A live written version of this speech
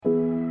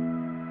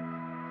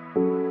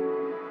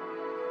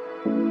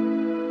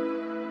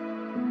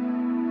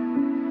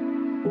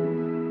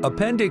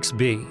Appendix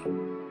B,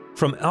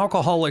 from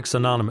Alcoholics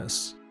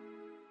Anonymous.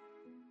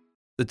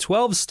 The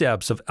 12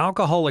 steps of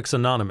Alcoholics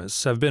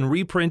Anonymous have been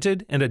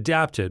reprinted and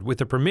adapted with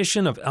the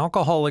permission of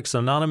Alcoholics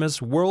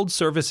Anonymous World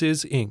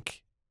Services,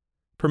 Inc.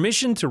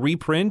 Permission to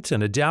reprint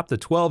and adapt the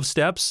 12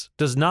 steps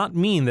does not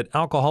mean that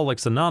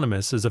Alcoholics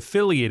Anonymous is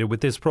affiliated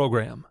with this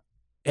program.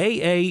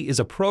 AA is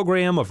a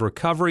program of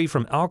recovery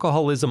from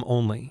alcoholism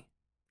only.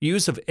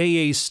 Use of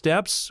AA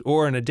steps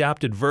or an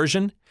adapted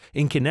version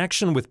in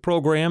connection with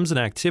programs and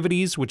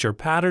activities which are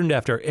patterned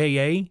after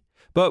AA,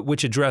 but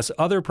which address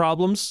other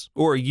problems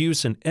or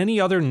use in any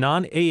other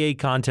non-AA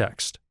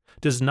context,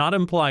 does not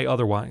imply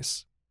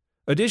otherwise.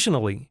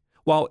 Additionally,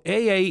 while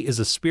AA is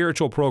a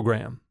spiritual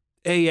program,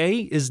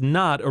 AA is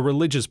not a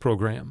religious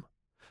program.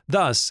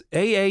 Thus,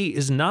 AA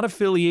is not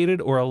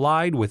affiliated or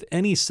allied with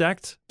any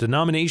sect,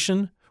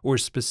 denomination, or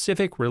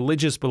specific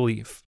religious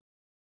belief.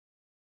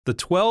 The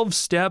 12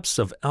 Steps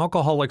of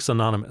Alcoholics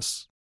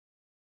Anonymous.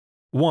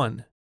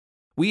 1.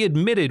 We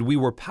admitted we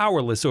were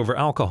powerless over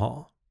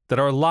alcohol, that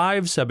our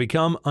lives had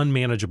become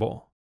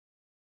unmanageable.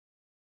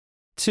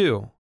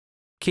 2.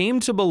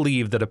 Came to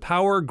believe that a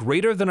power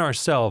greater than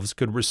ourselves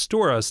could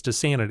restore us to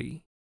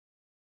sanity.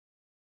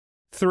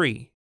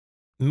 3.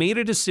 Made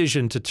a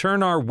decision to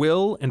turn our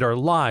will and our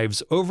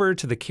lives over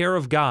to the care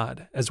of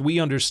God as we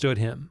understood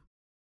Him.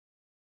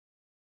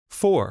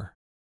 4.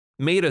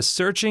 Made a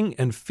searching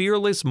and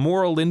fearless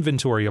moral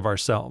inventory of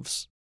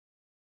ourselves.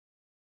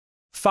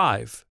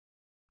 5.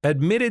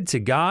 Admitted to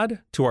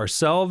God, to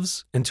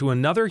ourselves, and to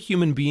another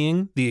human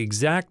being the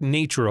exact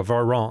nature of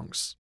our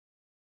wrongs.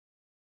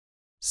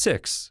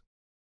 6.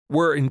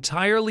 Were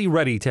entirely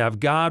ready to have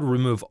God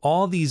remove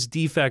all these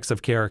defects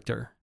of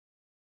character.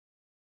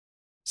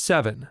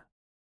 7.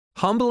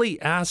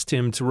 Humbly asked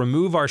Him to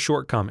remove our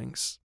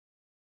shortcomings.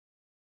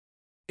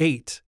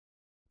 8.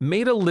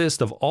 Made a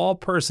list of all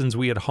persons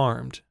we had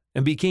harmed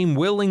and became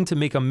willing to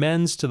make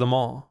amends to them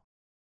all.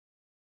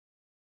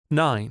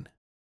 9.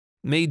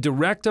 Made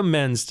direct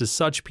amends to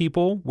such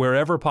people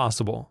wherever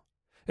possible,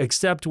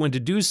 except when to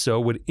do so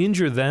would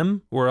injure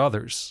them or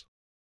others.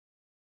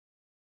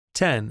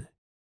 10.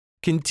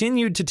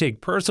 Continued to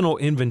take personal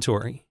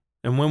inventory,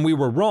 and when we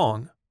were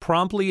wrong,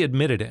 promptly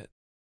admitted it.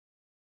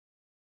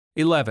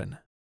 11.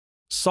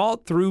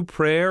 Sought through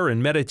prayer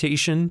and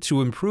meditation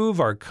to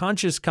improve our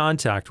conscious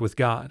contact with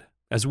God,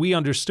 as we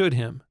understood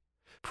Him,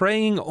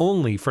 praying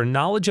only for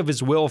knowledge of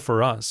His will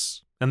for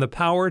us and the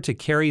power to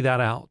carry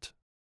that out.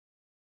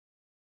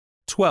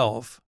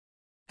 12.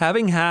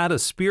 Having had a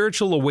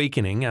spiritual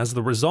awakening as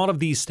the result of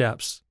these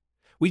steps,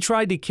 we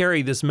tried to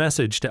carry this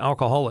message to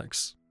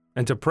alcoholics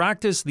and to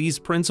practice these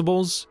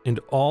principles in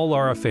all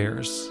our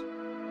affairs.